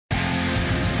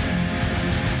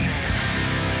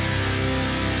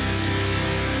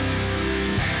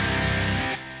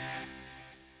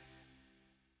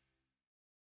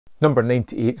Number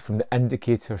 98 from the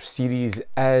Indicator series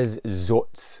is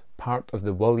Zotz, part of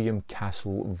the William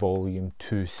Castle Volume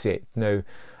 2 set. Now,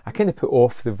 I kind of put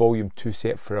off the Volume 2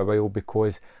 set for a while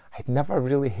because I'd never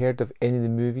really heard of any of the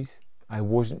movies. I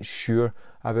wasn't sure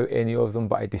about any of them,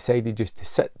 but I decided just to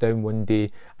sit down one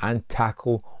day and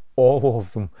tackle all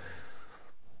of them.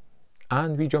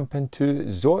 And we jump into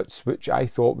Zotz, which I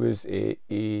thought was an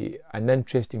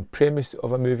interesting premise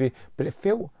of a movie, but it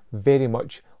felt very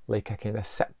much like a kind of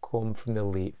sitcom from the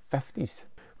late 50s.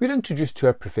 We're introduced to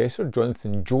our professor,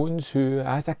 Jonathan Jones, who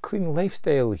has a clean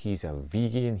lifestyle. He's a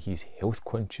vegan, he's health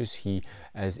conscious, he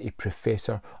is a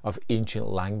professor of ancient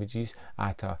languages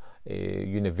at a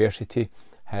university.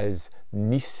 His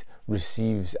niece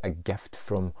receives a gift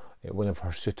from one of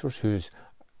her suitors who's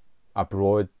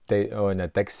abroad on a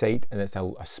dig site, and it's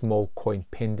a small coin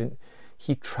pendant.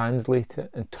 He translates it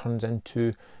and turns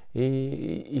into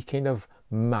a kind of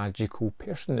magical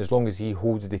person. As long as he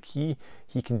holds the key,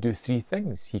 he can do three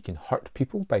things. He can hurt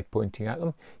people by pointing at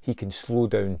them, he can slow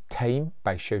down time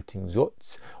by shouting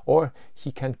Zotz, or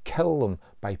he can kill them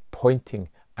by pointing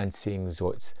and saying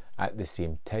Zotz at the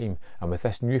same time. And with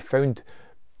this newfound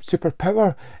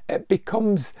superpower, it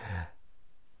becomes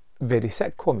very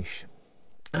sitcomish.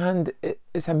 And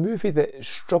it's a movie that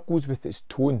struggles with its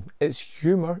tone. Its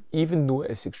humour, even though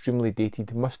it's extremely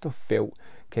dated, must have felt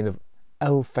kind of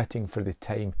ill-fitting for the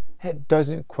time. It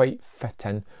doesn't quite fit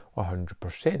in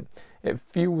 100%. It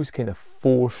feels kind of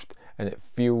forced, and it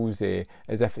feels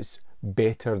as if it's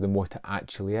better than what it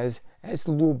actually is. It's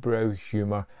lowbrow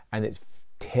humour, and it's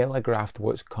telegraphed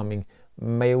what's coming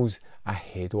miles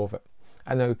ahead of it.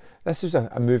 And now, this is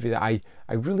a movie that I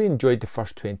really enjoyed the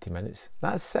first 20 minutes.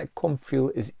 That sitcom feel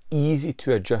is easy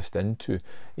to adjust into.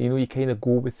 You know, you kind of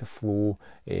go with the flow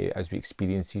as we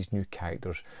experience these new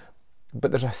characters. But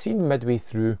there's a scene midway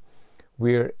through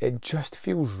where it just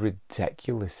feels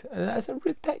ridiculous. And it's a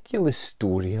ridiculous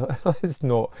story. Let's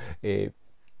not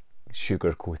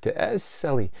sugarcoat it. It is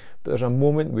silly. But there's a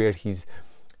moment where he's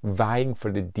vying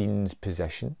for the dean's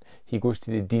position. He goes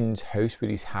to the dean's house where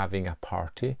he's having a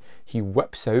party. He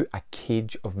whips out a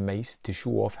cage of mice to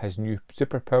show off his new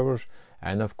superpowers,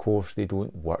 and of course they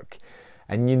don't work.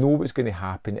 And you know what's going to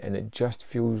happen, and it just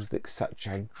feels like such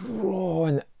a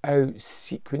drawn out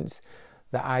sequence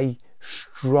that I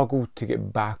struggle to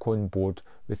get back on board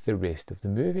with the rest of the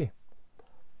movie.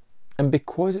 And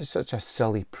because it's such a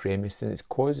silly premise, and it's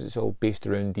because it's all based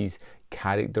around these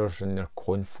characters and their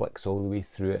conflicts all the way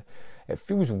through it, it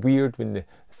feels weird when the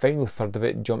final third of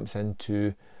it jumps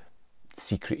into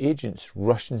secret agents,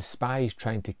 Russian spies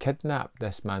trying to kidnap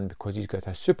this man because he's got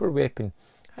a super weapon.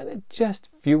 And it just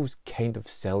feels kind of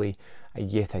silly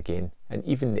yet again. And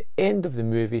even the end of the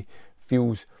movie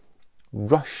feels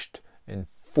rushed and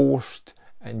forced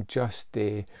and just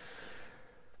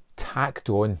tacked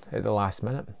on at the last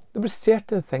minute. There were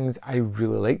certain things I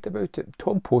really liked about it.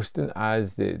 Tom Poston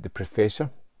as the professor,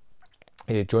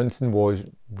 Jonathan, was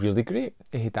really great.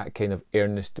 He had that kind of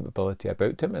earnest ability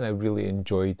about him, and I really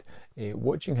enjoyed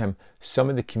watching him. Some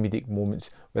of the comedic moments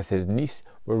with his niece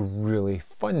were really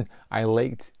fun. I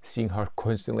liked seeing her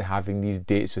constantly having these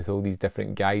dates with all these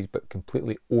different guys, but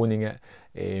completely owning it,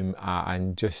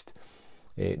 and just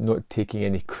not taking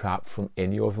any crap from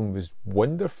any of them was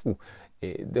wonderful.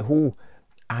 The whole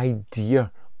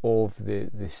idea of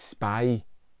the spy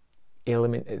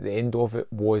element at the end of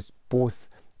it was both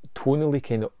tonally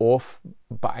kind of off,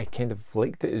 but I kind of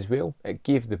liked it as well. It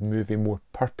gave the movie more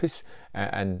purpose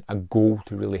and a goal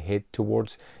to really head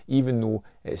towards, even though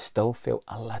it still felt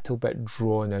a little bit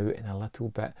drawn out and a little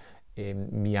bit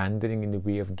meandering in the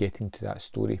way of getting to that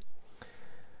story.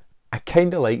 I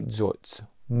kind of liked Zotz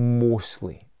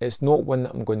mostly. It's not one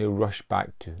that I'm going to rush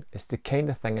back to. It's the kind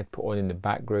of thing I'd put on in the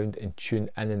background and tune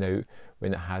in and out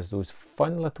when it has those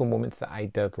fun little moments that I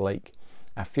did like.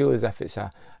 I feel as if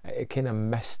it kind of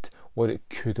missed what it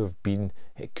could have been.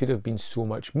 It could have been so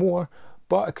much more,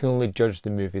 but I can only judge the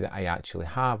movie that I actually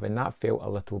have, and that felt a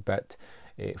little bit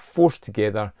forced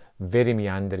together, very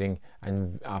meandering,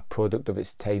 and a product of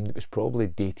its time that was probably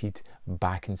dated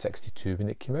back in '62 when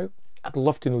it came out. I'd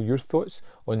love to know your thoughts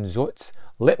on Zotz.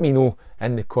 Let me know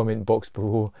in the comment box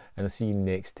below, and I'll see you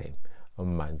next time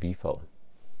on Man v Film.